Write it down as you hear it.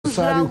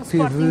adversário que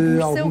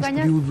teve alguns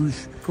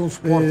períodos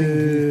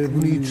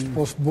bonitos de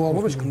posse de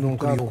bola, mas que não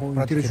criou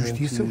praticamente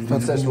justiça.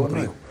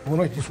 Boa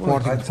noite, o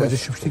Sporting, depois das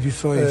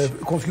substituições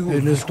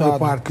na segunda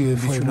parte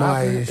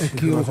adicionais,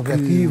 aquilo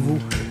objetivo,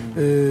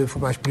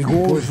 foi mais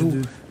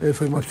perigoso,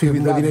 foi uma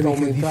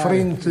dinâmica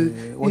diferente,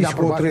 e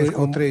chegou ao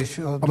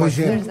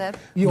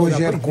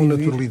 2-0 com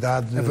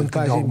naturalidade, de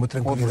alguma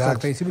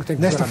tranquilidade.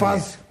 Nesta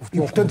fase, o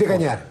importante é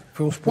ganhar.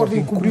 Foi um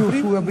Sporting que cumpriu a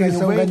sua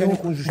obrigação,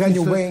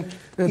 ganhou bem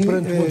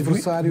perante o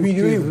adversário que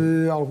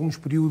teve alguns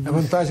períodos. A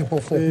vantagem para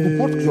o Foco do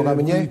Porto, que joga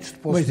amanhã,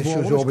 mas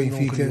deixou já o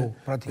Benfica.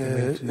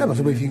 Mas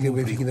o Benfica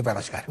ainda vai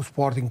lá chegar. O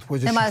Sporting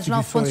depois das mais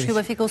 9 pontos que o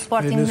Benfica, o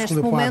Sporting neste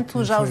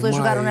momento, já os dois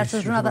jogaram nesta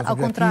jornada, ao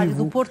contrário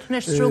do Porto.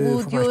 Neste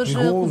jogo de hoje,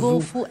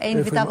 Rodolfo, é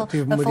inevitável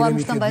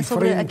falarmos também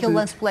sobre aquele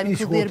lance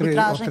polémico de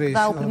arbitragem que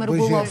dá o primeiro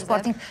golo ao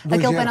Sporting,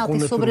 aquele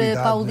penalti sobre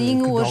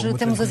Paulinho. Hoje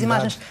temos as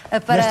imagens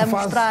para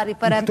mostrar e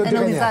para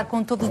analisar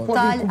com todo o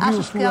detalhe.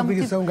 Achas que há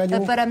motivo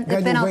para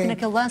penalti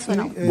naquele lance ou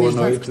não? Boa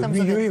noite.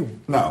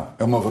 Não,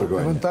 é uma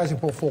vergonha. A vantagem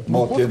para o Foco uma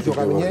autêntica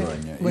vergonha.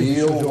 E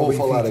eu vou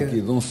falar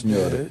aqui de um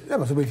senhor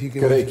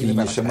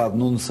carequinha chamado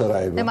Nuno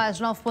Saraiva. Tem mais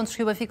 9 pontos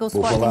que o Benfica, o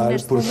Sporting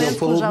neste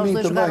momento. Já os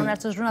dois jogaram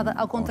nesta jornada,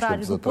 ao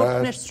contrário do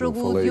Porto. Neste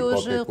jogo de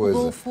hoje,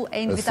 Rodolfo,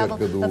 é inevitável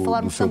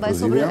falarmos também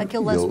sobre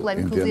aquele lance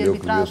polémico de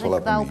arbitragem que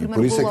dá o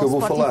primeiro golo ao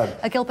Sporting.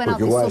 Aquele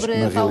penalti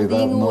sobre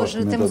Paulinho.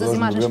 Hoje temos as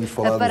imagens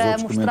para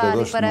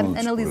mostrar e para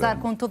analisar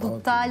com todo o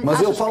detalhe. Mas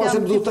ele fala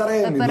sempre do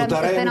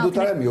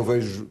Taremi. Eu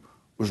vejo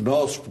os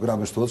nossos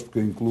programas todos, porque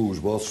eu incluo os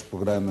vossos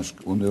programas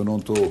onde eu não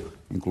estou,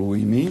 incluo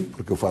em mim,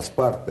 porque eu faço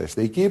parte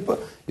desta equipa,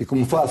 e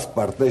como faço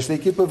parte desta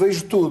equipa,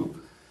 vejo tudo.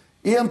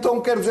 E então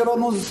quero dizer ao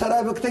Nuno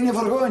Saraiva que tenha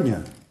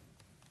vergonha.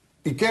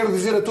 E quero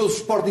dizer a todos os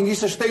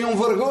sportinguistas que tenham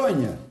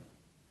vergonha.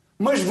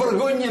 Mas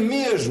vergonha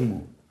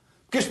mesmo.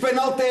 Porque este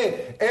penalti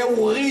é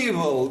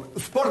horrível. O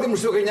Sporting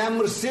mereceu ganhar,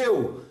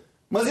 mereceu.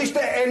 Mas isto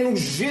é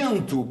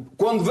nojento.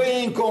 Quando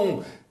vêm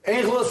com...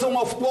 Em relação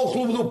ao Futebol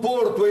Clube do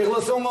Porto, em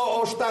relação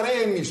aos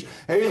Taremis,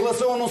 em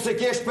relação a não sei o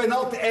que, este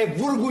penalti é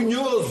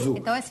vergonhoso.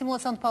 Então é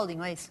simulação de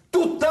Paulinho, é isso?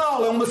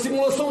 Total, é uma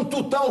simulação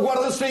total. O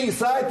guarda sem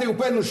ensaio, tem o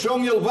pé no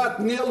chão e ele bate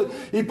nele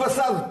e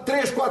passado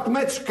 3, 4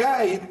 metros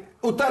cai.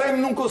 O Taremi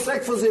não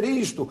consegue fazer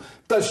isto.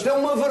 Portanto, isto é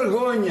uma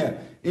vergonha.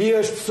 E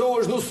as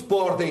pessoas do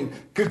Sporting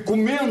que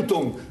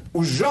comentam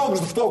os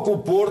jogos de Futebol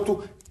Clube do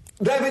Porto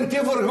devem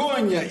ter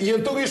vergonha. E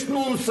então este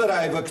Nuno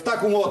Saraiva, que está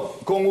com o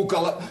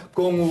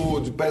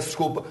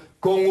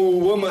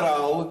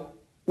Amaral,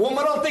 o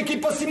Amaral tem que ir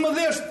para cima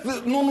deste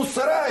Nuno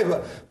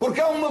Saraiva. Porque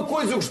há uma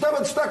coisa, eu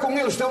gostava de estar com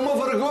ele, isto é uma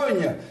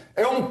vergonha.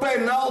 É um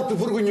penalti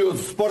vergonhoso.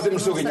 O Sporting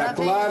mereceu ganhar,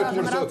 claro que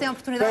mereceu.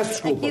 Peço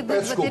desculpa.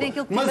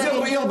 Mas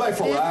ele vai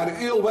falar,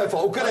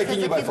 o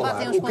Carequinha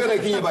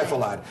vai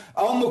falar.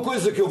 Há uma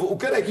coisa que o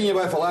Carequinha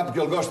vai falar, porque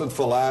ele gosta de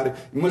falar,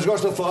 mas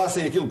gosta de falar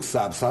sem aquilo que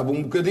sabe. Sabe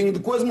um bocadinho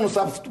de coisa, mas não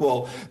sabe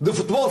futebol. De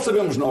futebol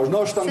sabemos nós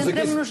estamos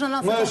aqui...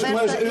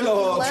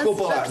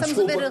 Desculpa lá. Estamos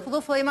a ver,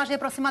 Rodolfo, a imagem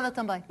aproximada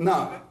também.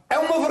 Não, é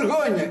uma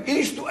vergonha.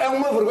 Isto é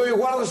uma vergonha. O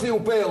guarda tem o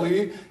pé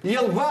ali e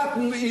ele bate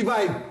e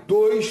vai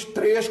 2,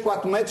 3,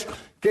 4 metros...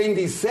 Quem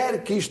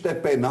disser que isto é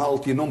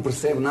penalti e não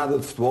percebe nada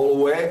de futebol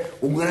ou é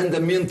um grande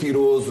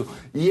mentiroso.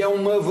 E é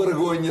uma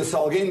vergonha se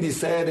alguém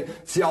disser,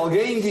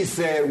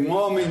 um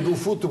homem do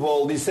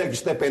futebol disser que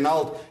isto é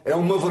penalti, é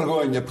uma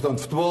vergonha.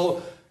 Portanto, futebol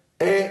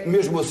é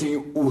mesmo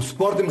assim. O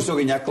Sporting mereceu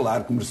ganhar,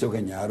 claro que mereceu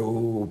ganhar.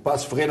 O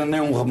Passos Ferreira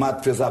nem um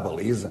remate fez à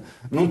baliza.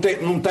 Não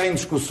está em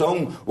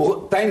discussão,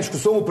 está em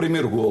discussão o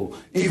primeiro golo.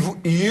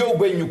 E eu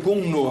venho com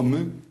um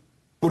nome...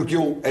 Porque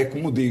eu, é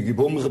como digo, e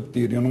vou-me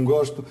repetir, eu não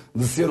gosto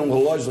de ser um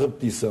relógio de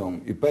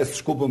repetição. E peço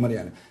desculpa,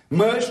 Mariana.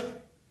 Mas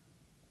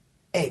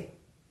é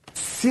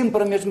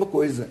sempre a mesma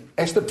coisa.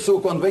 Esta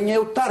pessoa, quando vem, é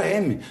o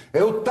Taremi.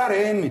 É o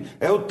Taremi.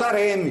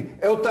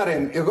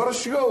 E agora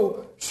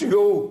chegou.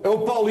 É o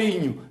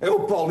Paulinho.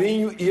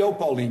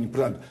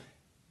 Portanto,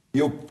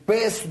 eu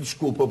peço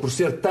desculpa por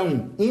ser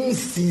tão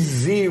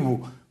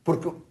incisivo,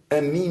 porque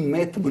a mim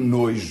mete-me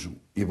nojo.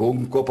 E vou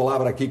com a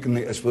palavra aqui que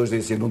as pessoas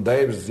dizem, não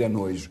deves dizer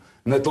nojo.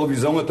 Na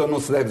televisão então não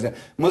se deve dizer.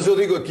 Mas eu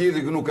digo aqui,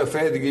 digo no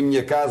café, digo em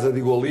minha casa,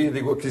 digo ali,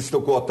 digo aqui estou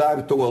com o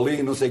Otávio, estou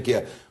ali, não sei o que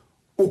é.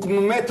 O que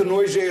me mete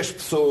nojo é as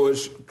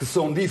pessoas que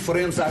são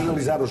diferentes a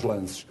analisar os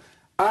lances.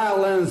 Há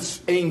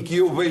lances em que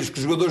eu vejo que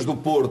os jogadores do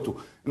Porto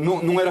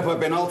não era para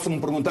penalti, se me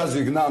perguntares,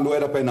 eu digo não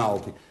era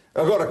penalti.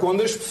 Agora,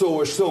 quando as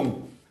pessoas são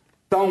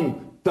tão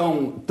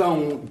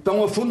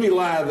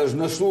afuniladas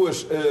nas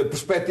suas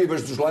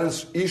perspectivas dos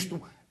lances,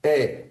 isto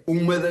é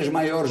uma das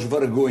maiores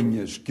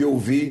vergonhas que eu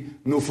vi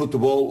no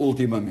futebol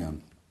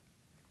ultimamente.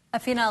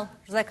 Afinal,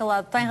 José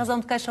Calado, tem razão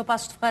de queixa ao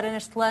Passos de Ferreira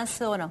neste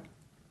lance ou não?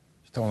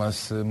 Isto é um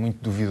lance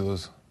muito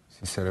duvidoso.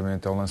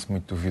 Sinceramente, é um lance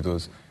muito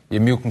duvidoso. E a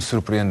mim o que me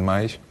surpreende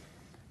mais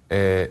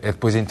é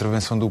depois a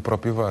intervenção do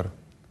próprio VAR.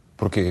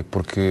 Porquê?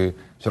 Porque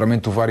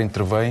geralmente o VAR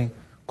intervém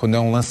quando é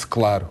um lance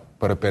claro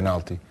para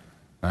penalti.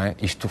 Não é?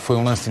 Isto foi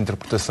um lance de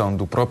interpretação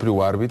do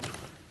próprio árbitro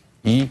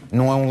e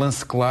não é um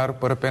lance claro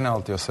para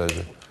penalti, ou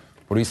seja...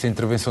 Por isso a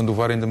intervenção do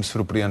VAR ainda me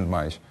surpreende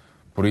mais.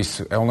 Por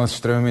isso, é um lance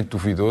extremamente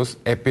duvidoso.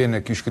 É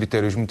pena que os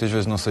critérios muitas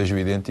vezes não sejam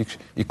idênticos.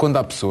 E quando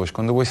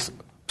eu ouço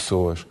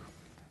pessoas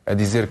a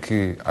dizer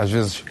que, às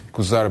vezes,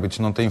 que os árbitros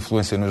não têm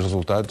influência nos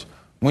resultados,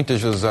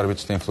 muitas vezes os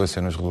árbitros têm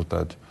influência nos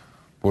resultados.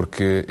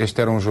 Porque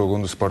este era um jogo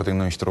onde o Sporting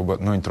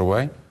não entrou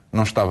bem,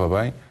 não estava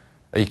bem.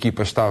 A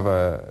equipa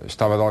estava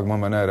de alguma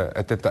maneira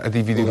a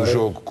dividir o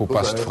jogo com o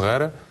Passos de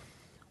Ferreira.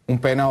 Um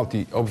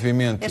penalti,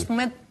 obviamente... Este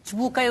momento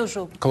desbloqueia o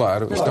jogo.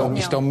 Claro, isto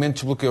é um momento de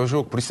desbloqueia o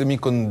jogo. Por isso, a mim,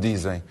 quando me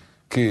dizem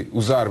que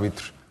os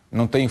árbitros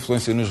não têm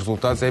influência nos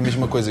resultados, é a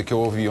mesma coisa que eu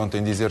ouvi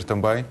ontem dizer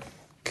também,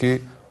 que,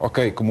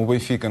 ok, como o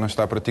Benfica não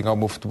está a praticar o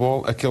bom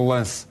futebol, aquele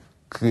lance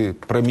que,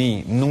 para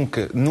mim,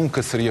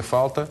 nunca seria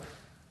falta,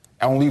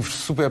 é um livro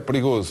super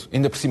perigoso,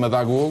 ainda por cima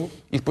dá golo,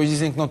 e depois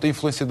dizem que não tem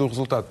influência do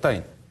resultado.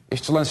 Tem.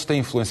 Estes lances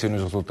têm influência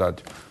nos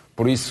resultados.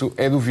 Por isso,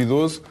 é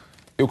duvidoso.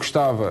 Eu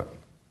gostava,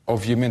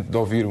 obviamente, de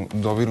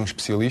ouvir um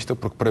especialista,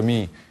 porque, para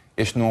mim,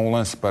 este não é um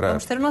lance para...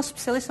 Vamos ter o nosso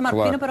especialista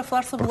Marco Pina para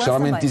falar sobre o lance também. Porque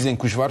geralmente também. dizem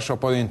que os VARs só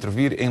podem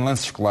intervir em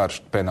lances claros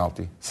de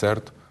penalti,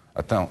 certo?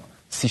 Então,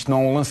 se isto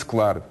não é um lance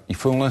claro e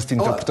foi um lance de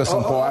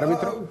interpretação para o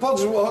árbitro...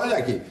 Olha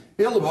aqui,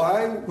 ele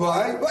vai, ele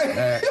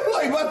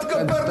vai e bate com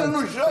a perna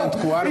no chão.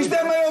 Isto é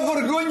a maior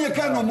vergonha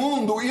cá no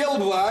mundo. E ele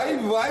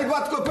vai,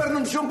 bate com a perna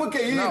no chão para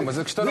cair. Não, mas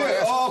a questão não é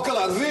esta.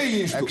 Calado, vê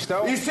isto.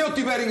 E se eu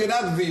estiver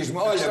enganado, diz-me,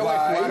 olha,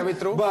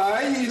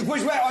 vai, e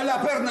depois vai, olha a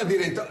perna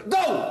direita.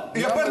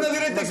 E a perna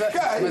direita que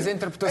cai. Mas a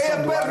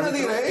interpretação do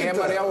árbitro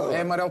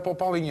é amarelo para o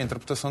Paulinho, a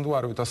interpretação do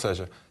árbitro. Ou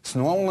seja, se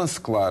não há um lance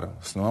claro,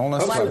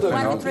 O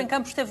árbitro em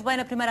campo esteve bem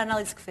na primeira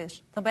análise que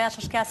fez. Também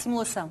achas que há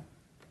simulação?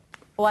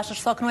 Ou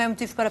achas só que não é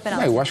motivo para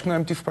penalti? Não, eu acho que não é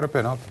motivo para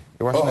penalti.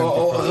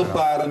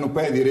 Repara no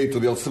pé direito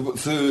dele. Se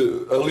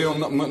ali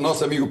o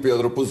nosso amigo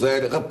Pedro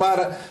puser,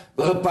 repara.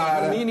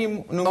 No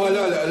mínimo,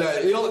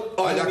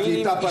 olha, aqui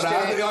está parado.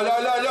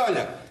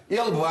 Olha.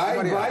 Ele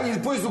vai e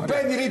depois o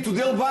pé direito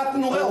dele bate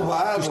no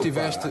relevado. Tu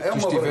estiveste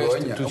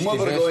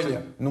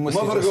numa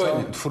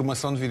situação de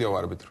formação de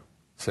vídeo-árbitro,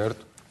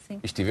 certo? Sim.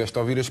 E estiveste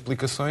a ouvir as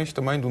explicações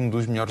também de um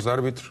dos melhores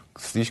árbitros,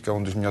 que se diz que é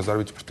um dos melhores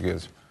árbitros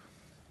portugueses.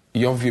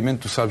 E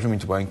obviamente tu sabes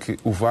muito bem que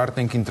o VAR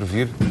tem que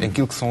intervir em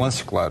aquilo que são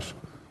lances claros.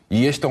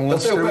 E este é um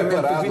lance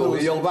extremamente duvidoso.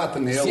 E ele bate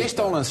nele. Se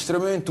este é um lance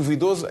extremamente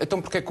duvidoso, então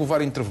porquê é que o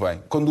VAR intervém?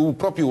 Quando o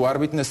próprio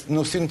árbitro,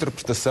 na sua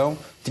interpretação,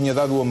 tinha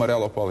dado o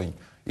amarelo ao Paulinho.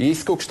 E é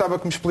isso que eu gostava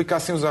que me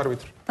explicassem os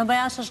árbitros. Também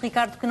achas,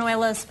 Ricardo, que não é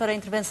lance para a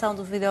intervenção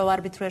do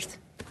vídeo-árbitro este?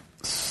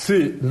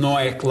 Se não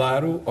é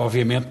claro,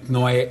 obviamente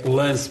não é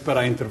lance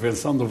para a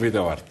intervenção do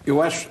vídeo-árbitro.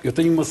 Eu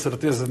tenho uma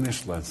certeza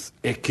neste lance.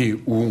 É que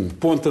um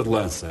ponta de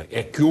lança,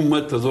 é que um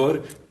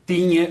matador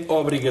tinha a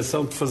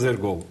obrigação de fazer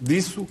golo.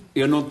 Disso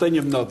eu não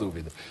tenho a menor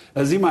dúvida.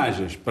 As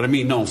imagens, para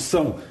mim, não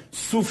são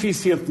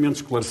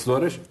suficientemente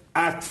esclarecedoras.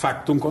 Há, de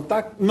facto, um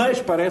contacto,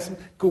 mas parece-me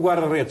que o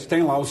guarda-redes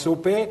tem lá o seu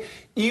pé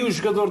e o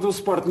jogador do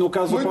Sporting, no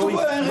caso do Paulinho,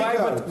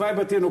 vai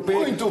bater no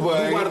pé do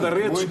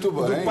guarda-redes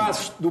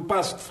do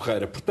Passos de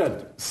Ferreira.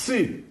 Portanto,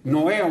 se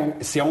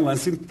é um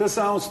lance de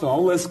interpretação, se não é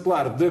um lance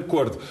claro de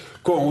acordo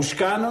com os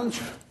cânones,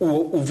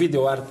 o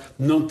vídeo-árbitro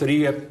não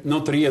teria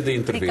de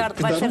intervir. Ricardo,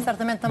 vai ser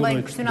certamente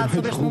também questionado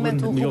sobre este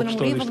momento o Ruben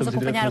Amorim. Vamos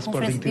acompanhar a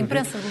conferência de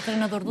imprensa do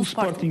treinador do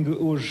Sporting. O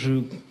Sporting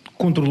hoje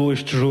controlou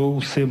este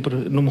jogo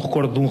sempre. Não me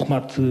recordo de um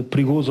remate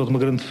perigoso ou de uma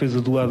grande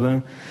defesa do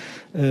Adam,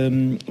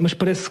 mas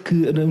parece que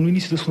no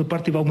início da segunda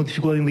parte teve alguma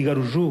dificuldade em ligar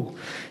o jogo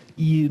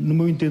e, no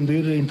meu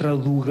entender, a entrada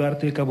do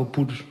Ugarte acaba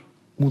por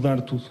mudar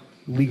tudo.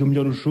 Liga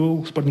melhor o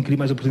jogo, o Sporting cria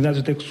mais oportunidades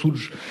até que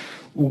surge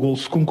o gol.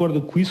 Se concorda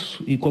com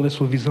isso e qual é a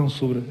sua visão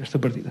sobre esta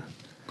partida?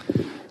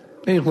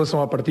 Em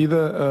relação à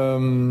partida,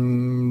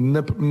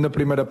 na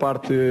primeira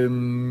parte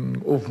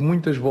houve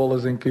muitas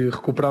bolas em que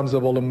recuperámos a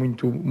bola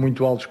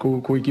muito altos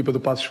com a equipa do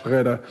Passos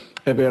Ferreira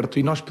aberto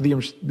e nós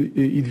podíamos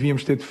e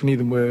devíamos ter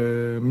definido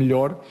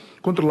melhor.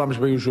 Controlámos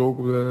bem o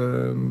jogo,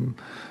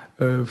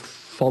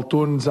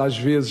 faltou-nos às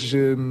vezes,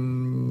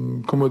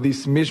 como eu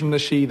disse, mesmo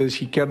nas saídas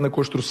e quer na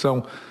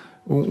construção,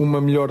 uma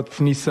melhor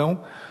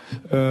definição.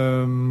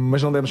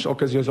 Mas não demos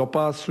ocasiões ao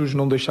Passos,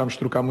 não deixámos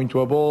trocar muito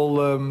a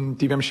bola,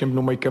 tivemos sempre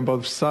no meio campo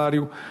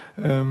adversário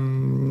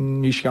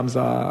e chegámos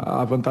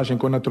à vantagem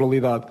com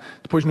naturalidade.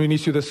 Depois, no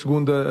início da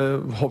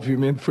segunda,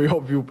 obviamente, foi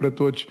óbvio para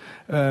todos,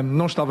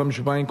 não estávamos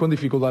bem, com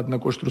dificuldade na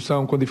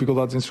construção, com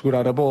dificuldades em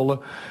segurar a bola,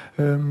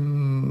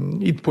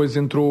 e depois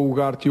entrou o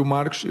Ugarte e o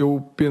Marcos.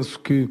 Eu penso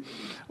que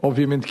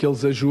obviamente que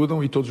eles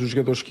ajudam e todos os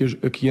jogadores que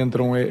aqui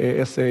entram,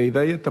 essa é a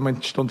ideia. Também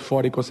estão de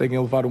fora e conseguem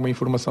levar uma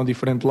informação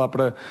diferente lá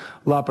para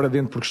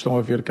dentro, porque estão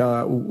a ver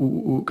cá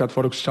de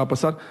fora o que se está a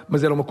passar,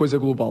 mas era uma coisa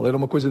global, era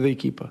uma coisa da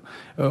equipa.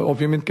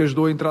 Obviamente que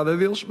ajudou a entrada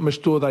deles, mas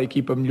toda a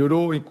equipa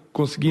melhorou e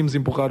conseguimos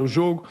empurrar o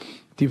jogo.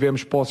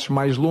 Tivemos posses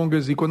mais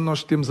longas e quando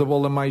nós temos a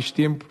bola mais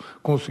tempo,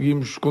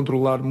 conseguimos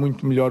controlar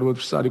muito melhor o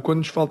adversário. Quando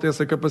nos falta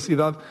essa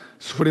capacidade,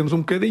 sofremos um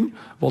bocadinho,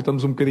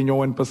 voltamos um bocadinho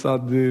ao ano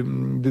passado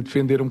de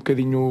defender um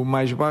bocadinho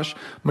mais baixo,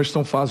 mas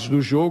são fases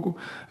do jogo.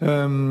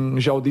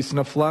 Já o disse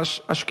na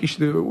Flash, acho que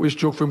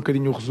este jogo foi um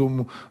bocadinho o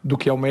resumo do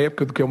que é uma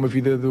época, do que é uma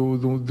vida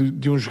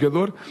de um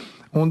jogador.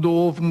 onde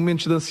houve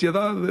momentos de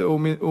ansiedade,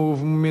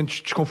 houve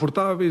momentos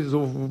desconfortáveis,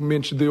 houve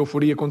momentos de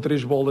euforia com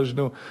 3 bolas,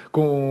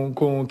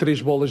 com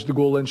 3 bolas de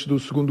golo antes do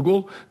segundo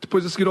golo.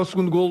 Depois, a seguir ao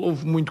segundo golo,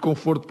 houve muito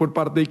conforto por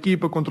parte da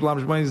equipa,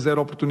 controlámos bem,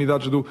 0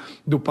 oportunidades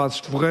do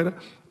Passos de Ferreira.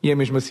 E é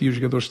mesmo assim, os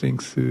jogadores têm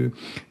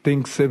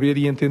que saber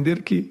e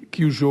entender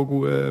que o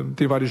jogo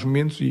tem vários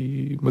momentos,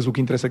 mas o que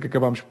interessa é que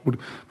acabámos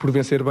por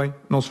vencer bem,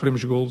 não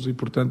sofremos golos e,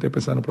 portanto, é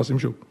pensar no próximo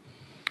jogo.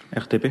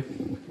 RTP.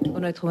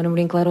 Boa noite, Romana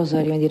Amorim, Clara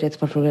Osório, em direto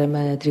para o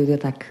programa Trio de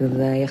Ataque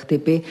da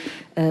RTP.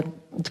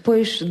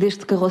 Depois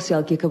deste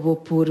carrossel que acabou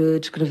por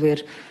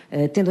descrever,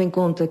 tendo em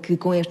conta que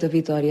com esta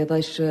vitória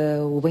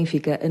deixa o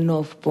Benfica a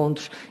 9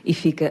 pontos e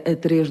fica a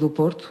 3 do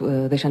Porto,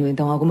 deixando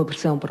então alguma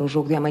pressão para o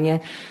jogo de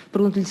amanhã,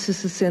 pergunto-lhe se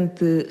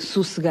sente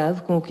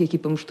sossegado com o que a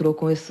equipa mostrou,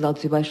 com esses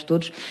altos e baixos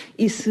todos,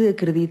 e se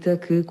acredita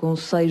que com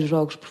 6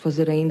 jogos por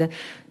fazer ainda,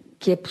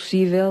 que é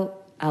possível,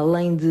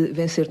 além de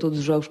vencer todos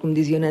os jogos, como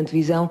dizia na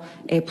antevisão,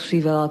 é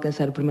possível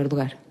alcançar o primeiro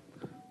lugar?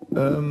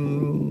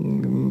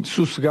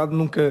 Sossegado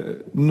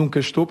nunca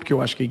estou, porque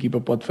eu acho que a equipa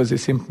pode fazer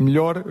sempre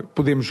melhor,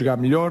 podemos jogar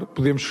melhor,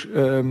 podemos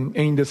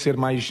ainda ser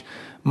mais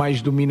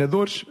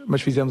dominadores,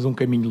 mas fizemos um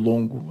caminho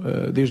longo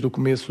desde o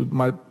começo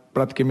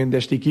praticamente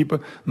desta equipa.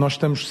 Nós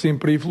estamos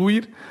sempre a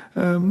evoluir,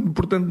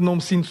 portanto não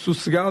me sinto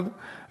sossegado,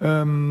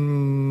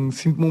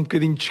 sinto-me um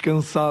bocadinho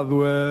descansado,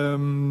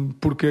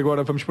 porque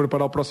agora vamos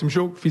preparar o próximo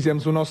jogo,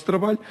 fizemos o nosso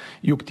trabalho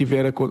e o que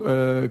tiver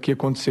que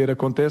acontecer,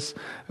 acontece.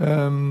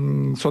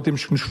 Só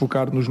temos que nos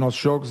focar nos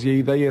nossos jogos e a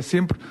ideia é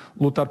sempre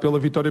lutar pela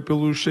vitória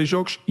pelos 6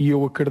 jogos e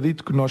eu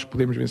acredito que nós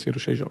podemos vencer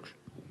os 6 jogos.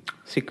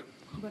 Sico.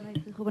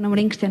 Ruben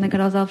Amorim, Cristiana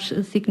Carlos Alves,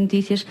 SIC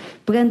Notícias.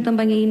 Pegando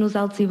também aí nos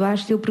altos e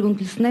baixos, eu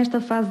pergunto-lhe se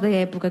nesta fase da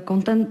época, com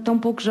tão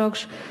poucos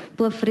jogos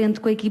pela frente,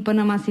 com a equipa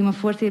na máxima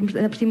força e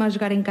por cima a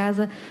jogar em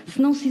casa,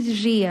 se não se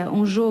exigia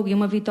um jogo e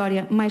uma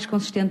vitória mais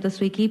consistente da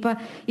sua equipa,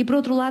 e por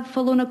outro lado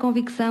falou na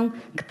convicção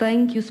que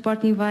tem, que o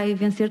Sporting vai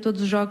vencer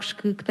todos os jogos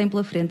que tem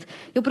pela frente.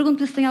 Eu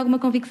pergunto-lhe se tem alguma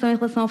convicção em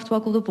relação ao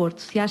Futebol Clube do Porto,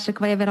 se acha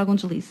que vai haver algum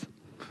deslize.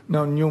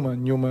 Não,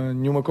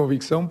 nenhuma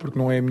convicção, porque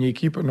não é a minha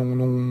equipa,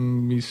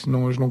 isso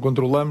nós não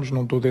controlamos,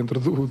 não estou dentro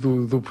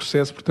do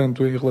processo,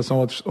 portanto, em relação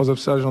aos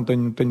adversários não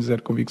tenho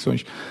 0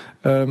 convicções.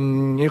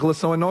 Em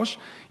relação a nós,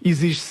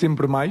 exige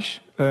sempre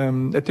mais,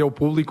 até o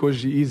público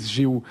hoje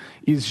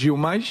exigiu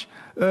mais.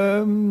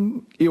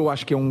 Eu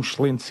acho que é um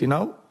excelente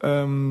sinal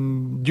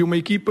de uma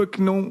equipa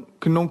que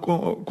não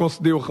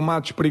concedeu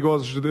remates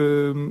perigosos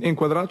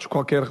enquadrados,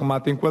 qualquer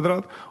remate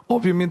enquadrado.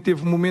 Obviamente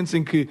teve momentos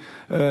em que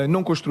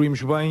não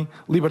construímos bem,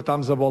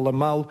 libertámos a bola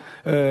mal,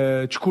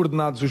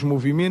 descoordenados os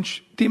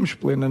movimentos, temos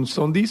plena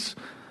noção disso.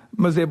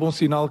 Mas é bom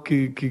sinal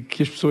que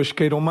as pessoas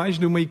queiram mais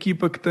de uma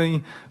equipa que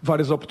tem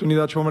várias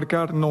oportunidades para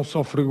marcar, não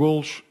sofre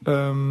golos,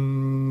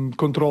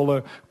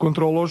 controla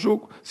o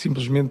jogo,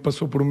 simplesmente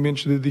passou por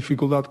momentos de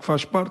dificuldade que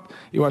faz parte.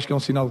 Eu acho que é um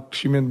sinal de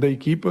crescimento da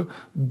equipa,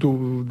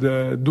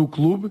 do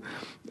clube,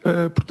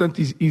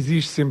 portanto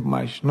exige sempre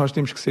mais. Nós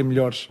temos que ser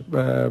melhores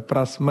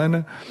para a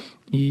semana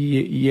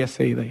e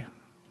essa é a ideia.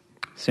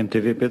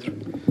 CMTV, Pedro.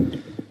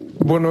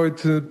 Boa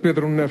noite,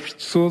 Pedro Neves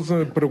de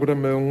Sousa,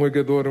 programa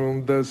Liga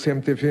Douro da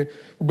CMTV.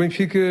 O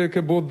Benfica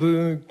acabou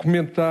de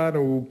comentar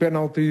o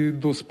penalti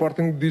do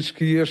Sporting, diz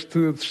que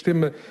este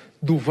sistema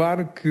do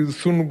VAR, que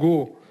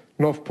sonegou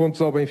 9 pontos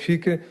ao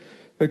Benfica,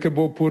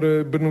 acabou por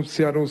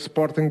beneficiar o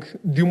Sporting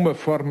de uma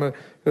forma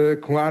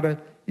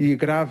clara e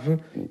grave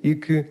e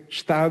que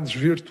está a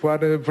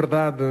desvirtuar a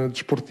verdade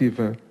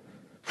desportiva.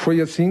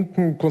 Foi assim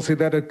que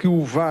considera que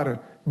o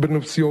VAR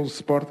beneficiou o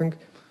Sporting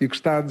e que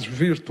está a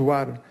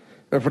desvirtuar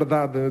a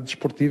verdade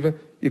desportiva,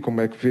 e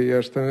como é que vê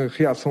esta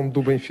reação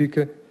do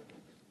Benfica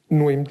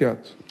no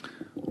imediato?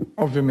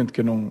 Obviamente que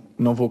eu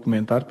não vou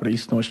comentar, para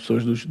isso estão as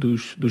pessoas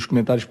dos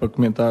comentários para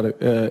comentar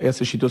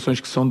essas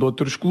situações que são de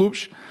outros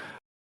clubes.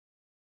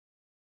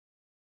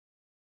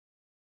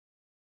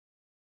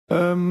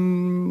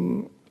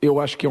 Eu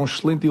acho que é um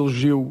excelente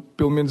elogio,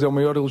 pelo menos é o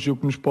maior elogio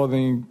que nos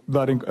podem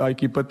dar à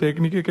equipa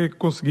técnica, que é que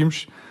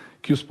conseguimos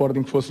que o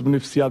Sporting fosse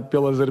beneficiado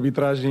pelas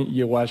arbitragens, e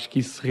eu acho que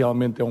isso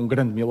realmente é um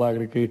grande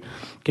milagre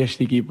que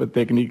esta equipa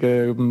técnica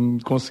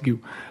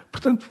conseguiu.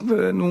 Portanto,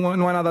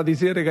 não há nada a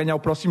dizer, é ganhar o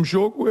próximo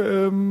jogo,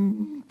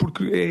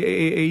 porque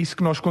é isso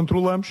que nós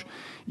controlamos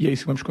e é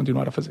isso que vamos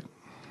continuar a fazer.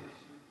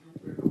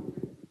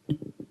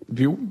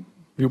 Viu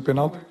o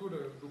penalti?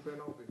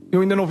 Eu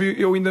ainda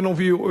não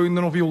vi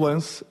o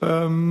lance.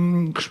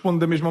 Respondo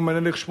da mesma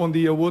maneira que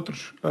respondi a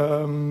outros.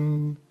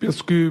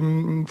 Penso que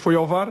foi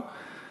ao VAR.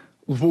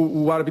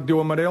 O árbitro deu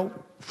amarelo,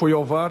 foi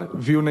ao VAR,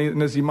 viu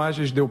nas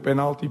imagens, deu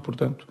penalti e,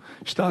 portanto,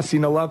 está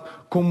assinalado,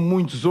 como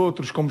muitos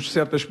outros, como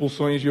certas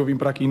expulsões, e eu vim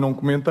para aqui e não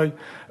comentei.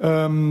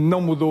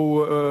 Não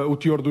mudou o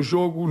teor do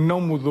jogo,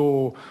 não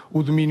mudou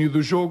o domínio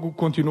do jogo,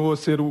 continuou a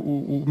ser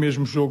o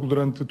mesmo jogo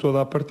durante toda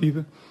a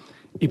partida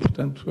e,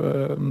 portanto,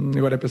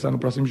 agora é pensar no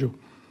próximo jogo.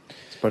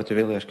 Sport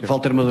TV,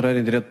 Walter Madureira,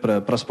 em direto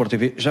para a Sport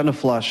TV. Já na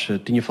Flash,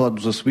 tinha falado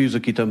dos assobios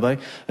aqui também.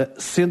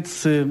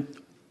 Sente-se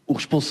o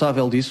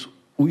responsável disso?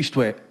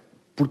 Isto é,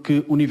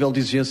 porque o nível de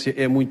exigência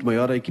é muito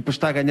maior, a equipa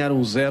está a ganhar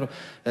 1-0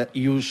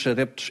 e os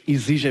adeptos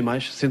exigem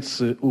mais.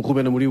 Sente-se o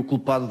Ruben Amorim o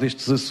culpado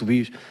destes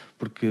assobios,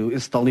 porque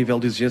esse tal nível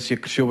de exigência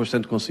cresceu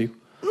bastante consigo?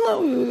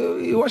 Não,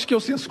 eu acho que é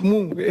o senso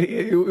comum.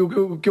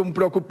 O que eu me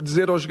preocupo de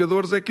dizer aos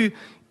jogadores é que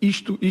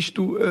isto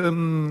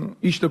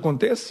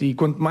acontece, e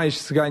quanto mais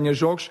se ganha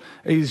jogos,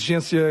 a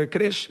exigência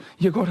cresce.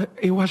 E agora,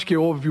 eu acho que é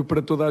óbvio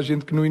para toda a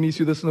gente que no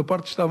início da segunda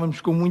parte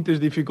estávamos com muitas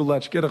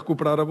dificuldades, quer a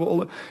recuperar a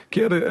bola,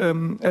 quer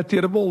a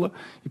ter a bola.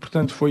 E,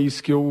 portanto, foi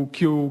isso que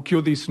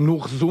eu disse. No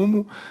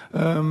resumo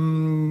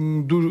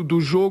do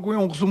jogo, é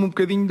um resumo um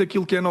bocadinho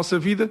daquilo que é a nossa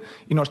vida,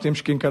 e nós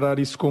temos que encarar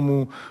isso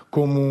como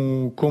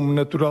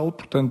natural.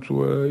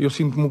 Portanto, eu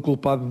sinto-me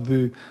culpado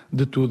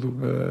de tudo.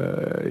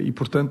 E,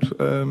 portanto,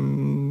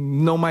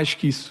 não mais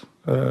que isso.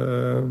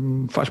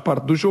 Faz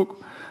parte do jogo,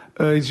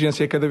 a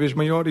exigência é cada vez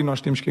maior e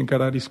nós temos que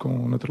encarar isso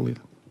com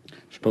naturalidade.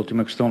 Vamos para a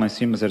última questão lá em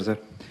cima, 0-0.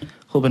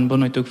 Ruben, boa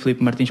noite, eu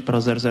Filipe Martins para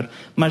o 0-0.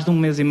 Mais de um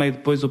mês e meio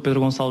depois, o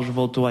Pedro Gonçalves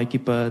voltou à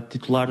equipa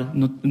titular.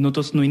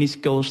 Notou-se no início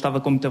que ele estava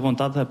com muita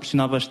vontade, a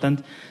pressionar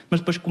bastante, mas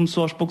depois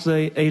começou aos poucos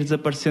a ir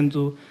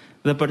desaparecendo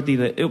da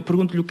partida. Eu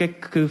pergunto-lhe o que é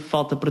que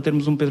falta para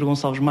termos um Pedro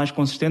Gonçalves mais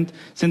consistente,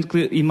 sendo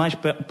que, e mais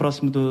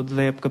próximo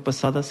da época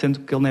passada,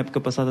 sendo que ele na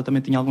época passada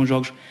também tinha alguns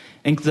jogos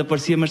em que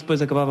desaparecia, mas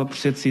depois acabava por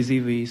ser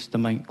decisivo, e isso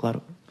também,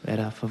 claro,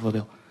 era a favor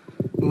dele.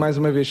 Mais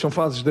uma vez, são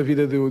fases da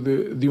vida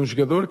de um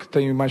jogador que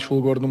tem mais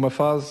fulgor numa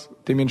fase,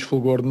 tem menos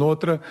fulgor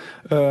noutra.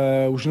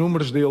 Os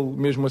números dele,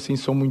 mesmo assim,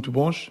 são muito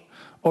bons.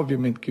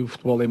 Obviamente que o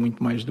futebol é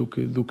muito mais do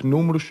que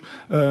números.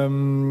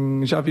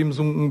 Já vimos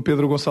um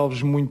Pedro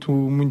Gonçalves muito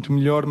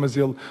melhor, mas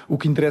o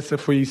que interessa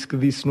foi isso que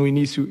disse no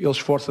início, ele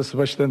esforça-se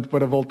bastante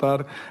para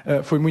voltar.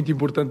 Foi muito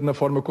importante na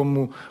forma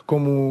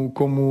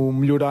como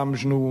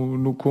melhorámos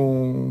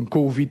com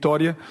o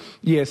Vitória,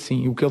 e é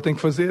assim, o que ele tem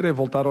que fazer é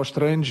voltar aos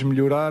treinos,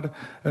 melhorar,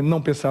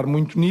 não pensar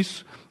muito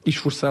nisso e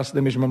esforçar-se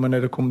da mesma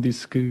maneira como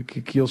disse que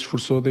ele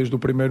esforçou desde o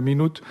primeiro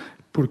minuto,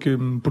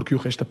 porque o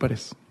resto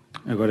aparece.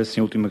 Agora sim,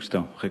 a última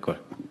questão. Record.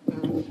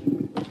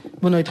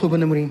 Boa noite,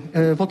 Ruben Amorim.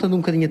 Voltando um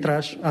bocadinho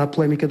atrás à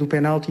polémica do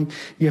penalti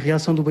e a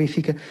reação do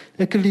Benfica,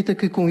 acredita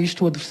que com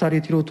isto o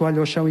adversário tirou a toalha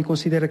ao chão e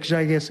considera que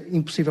já é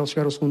impossível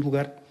chegar ao segundo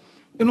lugar?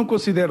 Eu não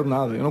considero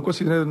nada,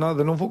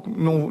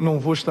 não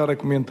vou estar a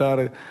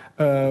comentar.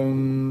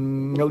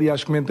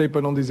 Aliás, comentei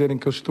para não dizerem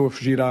que eu estou a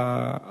fugir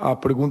à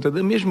pergunta.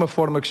 Da mesma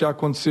forma que já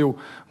aconteceu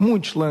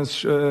muitos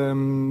lances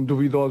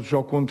duvidosos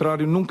ao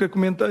contrário, nunca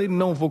comentei,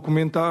 não vou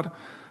comentar.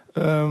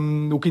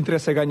 O que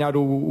interessa é ganhar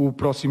o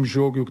próximo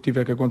jogo, e o que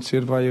tiver que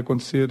acontecer vai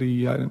acontecer,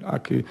 e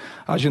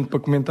há gente para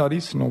comentar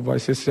isso. Não vai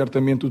ser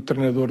certamente o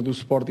treinador do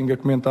Sporting a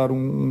comentar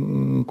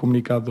um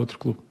comunicado de outro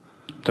clube.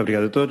 Muito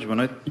obrigado a todos, boa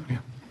noite.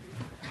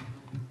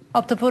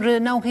 Opta por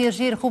não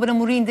reagir Ruben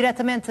Amorim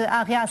diretamente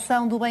à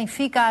reação do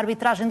Benfica, à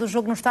arbitragem do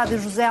jogo no estádio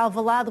José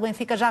Alvalade. O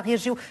Benfica já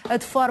reagiu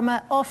de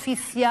forma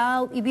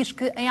oficial e diz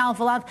que em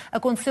Alvalade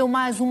aconteceu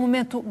mais um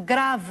momento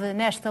grave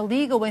nesta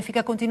Liga. O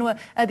Benfica continua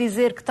a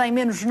dizer que tem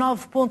menos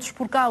 9 pontos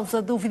por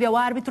causa do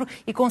vídeo-árbitro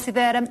e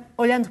considera,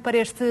 olhando para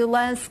este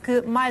lance,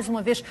 que mais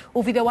uma vez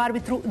o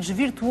vídeo-árbitro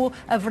desvirtuou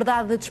a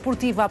verdade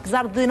desportiva.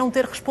 Apesar de não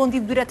ter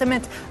respondido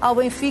diretamente ao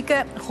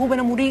Benfica, Ruben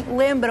Amorim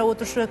lembra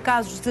outros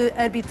casos de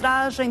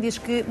arbitragem, diz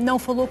que não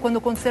falou quando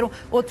aconteceram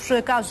outros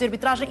casos de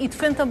arbitragem e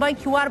defende também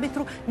que o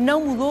árbitro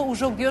não mudou o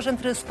jogo de hoje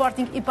entre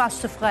Sporting e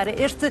Passos de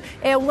Ferreira. Este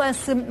é o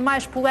lance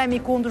mais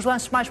polémico, um dos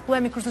lances mais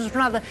polémicos da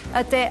jornada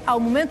até ao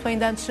momento,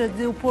 ainda antes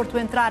de o Porto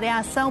entrar em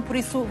ação, por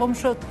isso vamos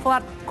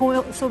falar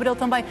sobre ele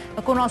também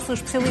com o nosso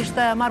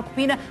especialista Marco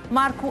Pina.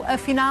 Marco,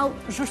 afinal,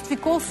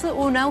 justificou-se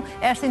ou não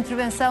esta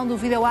intervenção do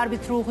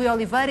vídeo-árbitro Rui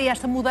Oliveira e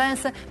esta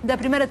mudança da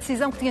primeira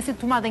decisão que tinha sido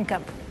tomada em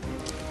campo?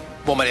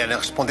 Bom, Mariana,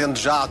 respondendo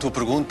já à tua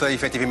pergunta,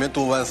 efetivamente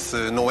o lance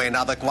não é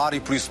nada claro e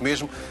por isso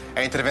mesmo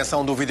a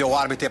intervenção do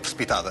vídeo-árbitro é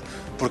precipitada.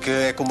 Porque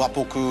é como há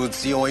pouco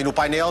diziam aí no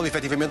painel,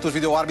 efetivamente os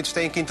vídeo-árbitros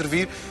têm que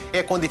intervir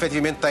é quando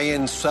efetivamente têm a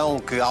noção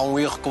que há um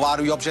erro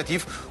claro e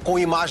objetivo, com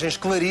imagens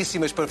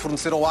claríssimas para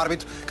fornecer ao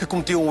árbitro que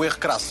cometeu um erro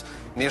crasso.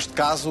 Neste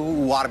caso,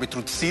 o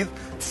árbitro decide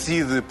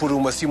por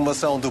uma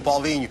simulação do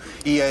Paulinho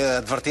e a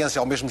advertência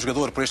ao mesmo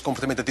jogador por este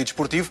comportamento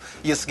antidesportivo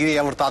e a seguir é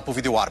alertado pelo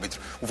vídeo-árbitro.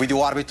 O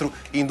vídeo-árbitro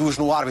induz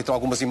no árbitro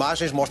algumas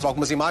imagens, mostra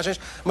algumas imagens,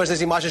 mas nas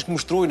imagens que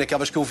mostrou e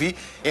naquelas que eu vi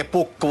é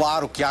pouco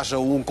claro que haja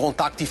um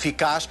contacto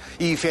eficaz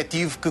e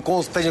efetivo que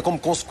tenha como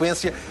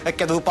consequência a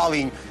queda do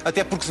Paulinho.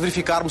 Até porque se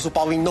verificarmos, o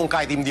Paulinho não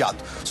cai de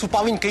imediato. Se o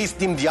Paulinho caísse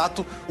de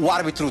imediato, o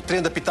árbitro,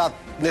 tendo apitado,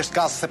 neste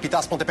caso, se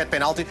apitasse pontapé de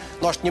penalti,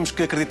 nós tínhamos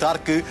que acreditar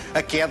que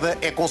a queda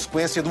é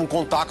consequência de um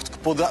contacto que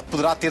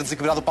poderá ter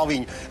desequilibrado o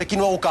Paulinho. Aqui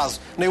não é o caso.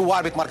 Nem o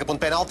árbitro marca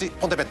pontapé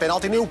de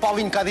penalti, nem o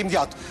Paulinho cai de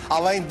imediato.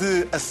 Além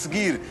de, a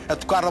seguir, a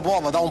tocar a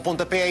bola, dar um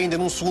pontapé ainda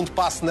num segundo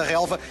passe na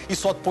relva e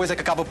só depois é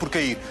que acaba por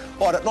cair.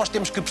 Ora, nós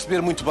temos que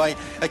perceber muito bem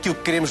aquilo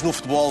que queremos no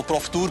futebol para o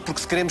futuro,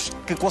 porque se queremos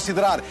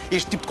considerar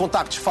este tipo de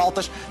contactos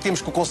faltas,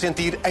 temos que o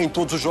consentir em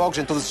todos os jogos,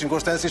 em todas as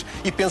circunstâncias,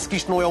 e penso que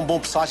isto não é um bom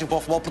presságio para o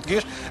futebol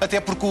português, até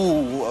porque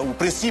o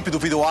princípio princípio do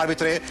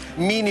vídeo-árbitro é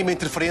mínima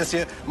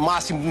interferência,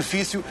 máximo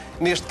benefício.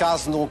 Neste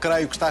caso, não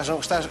creio que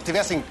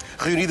tivessem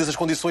reunidas as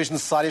condições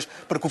necessárias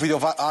para que o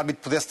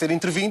vídeo-árbitro pudesse ter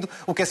intervindo.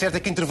 O que é certo é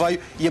que interveio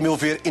e, a meu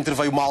ver,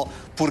 interveio mal,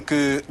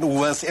 porque o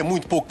lance é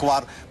muito pouco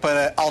claro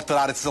para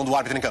alterar a decisão do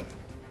árbitro em campo.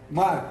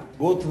 Marco,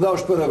 vou-te dar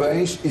os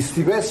parabéns, e se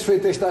tivesses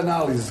feito esta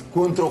análise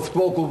contra o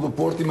Futebol Clube do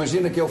Porto,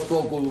 imagina que é o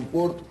Futebol Clube do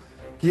Porto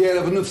que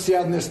era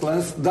beneficiado neste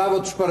lance,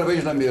 dava-te os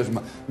parabéns na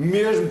mesma,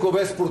 mesmo que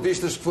houvesse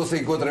portistas que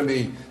fossem contra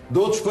mim.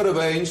 Dou-te os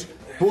parabéns,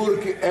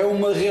 porque é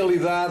uma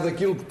realidade,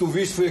 aquilo que tu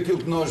viste foi aquilo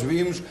que nós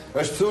vimos,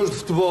 as pessoas de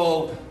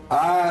futebol,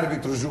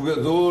 árbitros,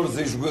 jogadores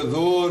e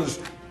jogadores,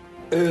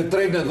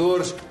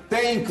 treinadores,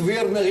 têm que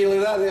ver na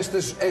realidade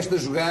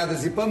estas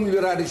jogadas, e para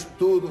melhorar isto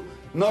tudo,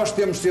 nós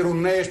temos de ser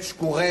honestos,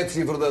 corretos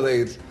e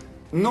verdadeiros.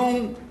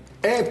 Não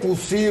é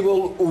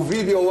possível o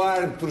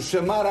vídeo-árbitro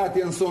chamar a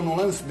atenção num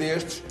lance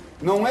destes,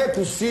 não é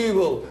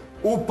possível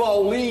o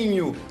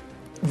Paulinho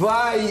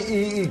vai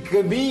e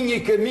caminha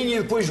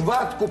e depois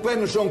bate com o pé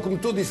no chão, como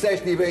tu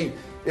disseste e bem,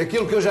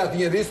 aquilo que eu já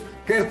tinha dito.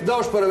 Quero-te dar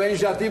os parabéns,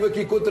 já estive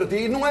aqui contra ti,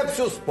 e não é por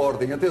ser o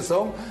Sporting,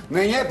 atenção,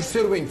 nem é por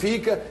ser o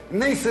Benfica,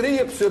 nem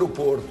seria por ser o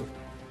Porto.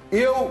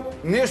 Eu,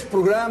 neste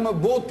programa,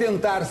 vou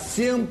tentar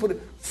sempre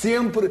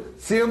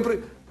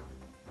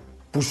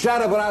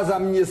puxar a brasa à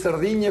minha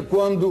sardinha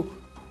quando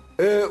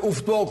o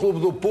Futebol Clube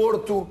do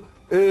Porto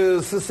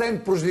se sente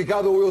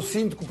prejudicado, ou eu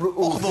sinto que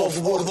o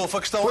Rodolfo, a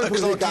questão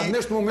aqui,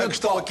 neste momento, a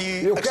questão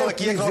aqui é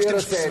que nós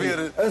temos que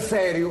perceber... A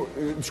sério,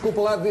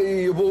 desculpa lá,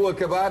 e eu vou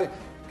acabar,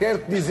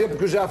 quero-te dizer,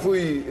 porque eu já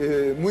fui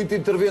muito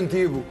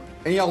interventivo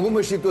em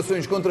algumas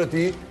situações contra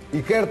ti, e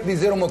quero-te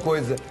dizer uma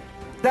coisa: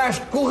 estás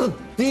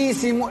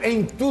corretíssimo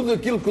em tudo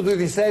aquilo que tu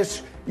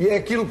disseste, e é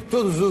aquilo que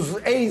todos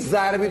os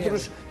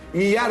ex-árbitros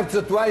e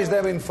árbitros atuais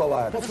devem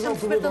falar. Deixa-me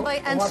perceber também,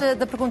 antes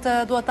da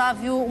pergunta do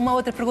Otávio, uma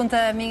outra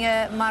pergunta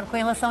minha, Marco, em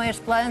relação a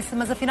este lance,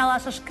 mas afinal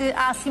achas que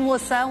há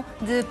simulação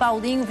de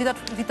Paulinho?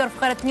 Vítor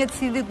Ferreira tinha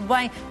decidido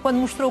bem quando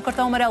mostrou o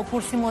cartão amarelo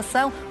por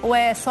simulação, ou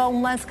é só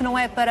um lance que não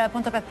é para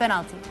pontapé de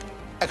penalti?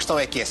 A questão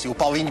é que é assim, o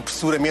Paulinho,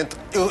 seguramente,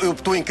 eu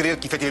estou em crer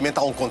que efetivamente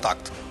há um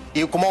contacto.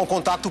 E como há um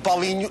contacto, o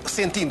Paulinho,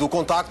 sentindo o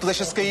contacto,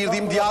 deixa-se cair de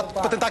imediato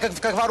para tentar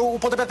cavar o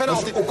pontapé de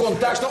penalti. O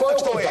contacto, a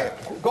questão é...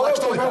 Qual é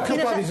o contacto que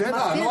ele pode dizer?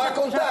 Não há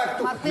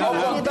contacto. Há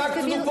o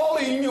contacto do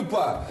Paulinho,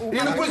 pá. E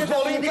depois o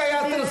Paulinho cai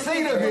à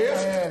terceira vez,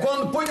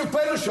 quando põe o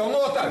pé no chão.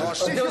 Otávio,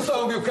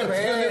 atenção, eu quero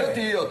defender a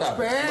ti,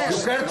 Otávio. Eu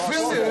quero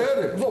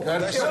defender.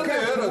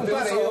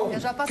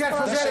 Atenção. Quero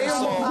fazer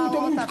uma pergunta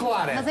muito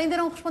clara. Mas ainda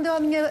não respondeu à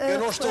minha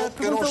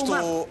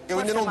eu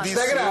ainda não disse...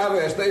 Isto é grave,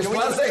 este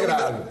lance é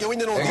grave. Eu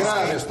ainda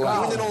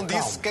não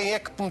disse quem é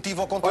que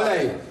motiva ao contrário. Olha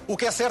aí. O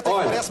que é certo é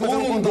que parece-me haver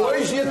um contrário.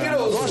 2 e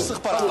atirou-se. Nós se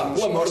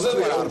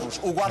repararmos,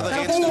 o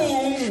guarda-redes...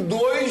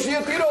 2 e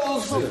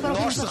atirou-se.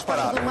 Nós se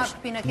repararmos...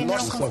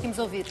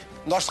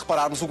 Nós se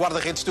repararmos, o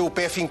guarda-redes tem o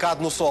pé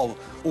fincado no solo.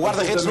 O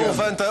guarda-redes não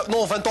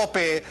levanta o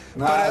pé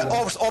para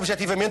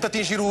objetivamente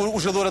atingir o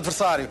jogador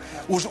adversário.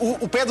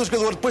 O pé do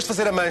jogador, depois de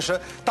fazer a mancha,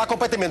 está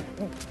completamente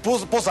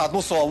pousado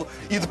no solo,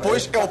 e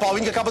depois é o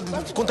Paulinho que acaba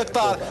de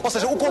contactar. Ou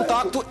seja, o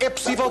contacto é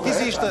possível que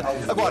exista.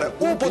 Agora,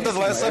 o ponta de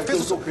lança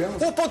fez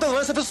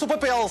o seu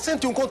papel,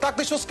 sentiu um contacto,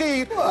 deixou-se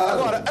cair.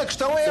 Agora, a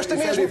questão é esta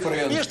mesmo.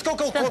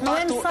 Portanto, não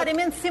é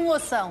necessariamente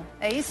simulação,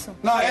 é isso?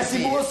 Não, é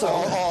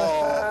simulação.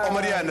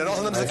 Mariana, nós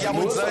andamos aqui há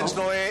muitos anos,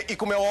 não é? E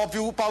como é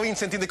óbvio, o Paulinho,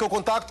 sentindo aquele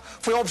contacto,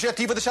 foi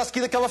objetivo a deixar-se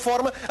cair daquela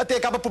forma, até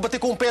acaba por bater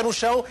com o pé no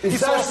chão. E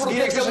sabes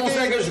porquê que ele não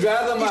segue a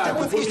jogada,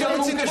 Marco? Porque ele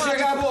nunca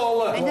chega à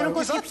bola. Ainda não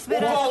consegui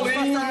perceber. O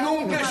Paulinho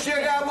nunca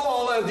chega à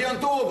bola,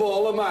 adiantou a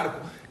bola,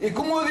 Marco. E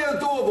como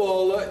adiantou a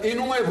bola e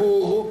não é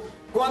burro,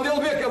 quando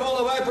ele vê que a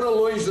bola vai para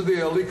longe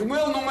dele, e como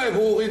ele não é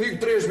burro, e digo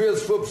 3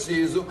 vezes se for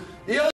preciso, ele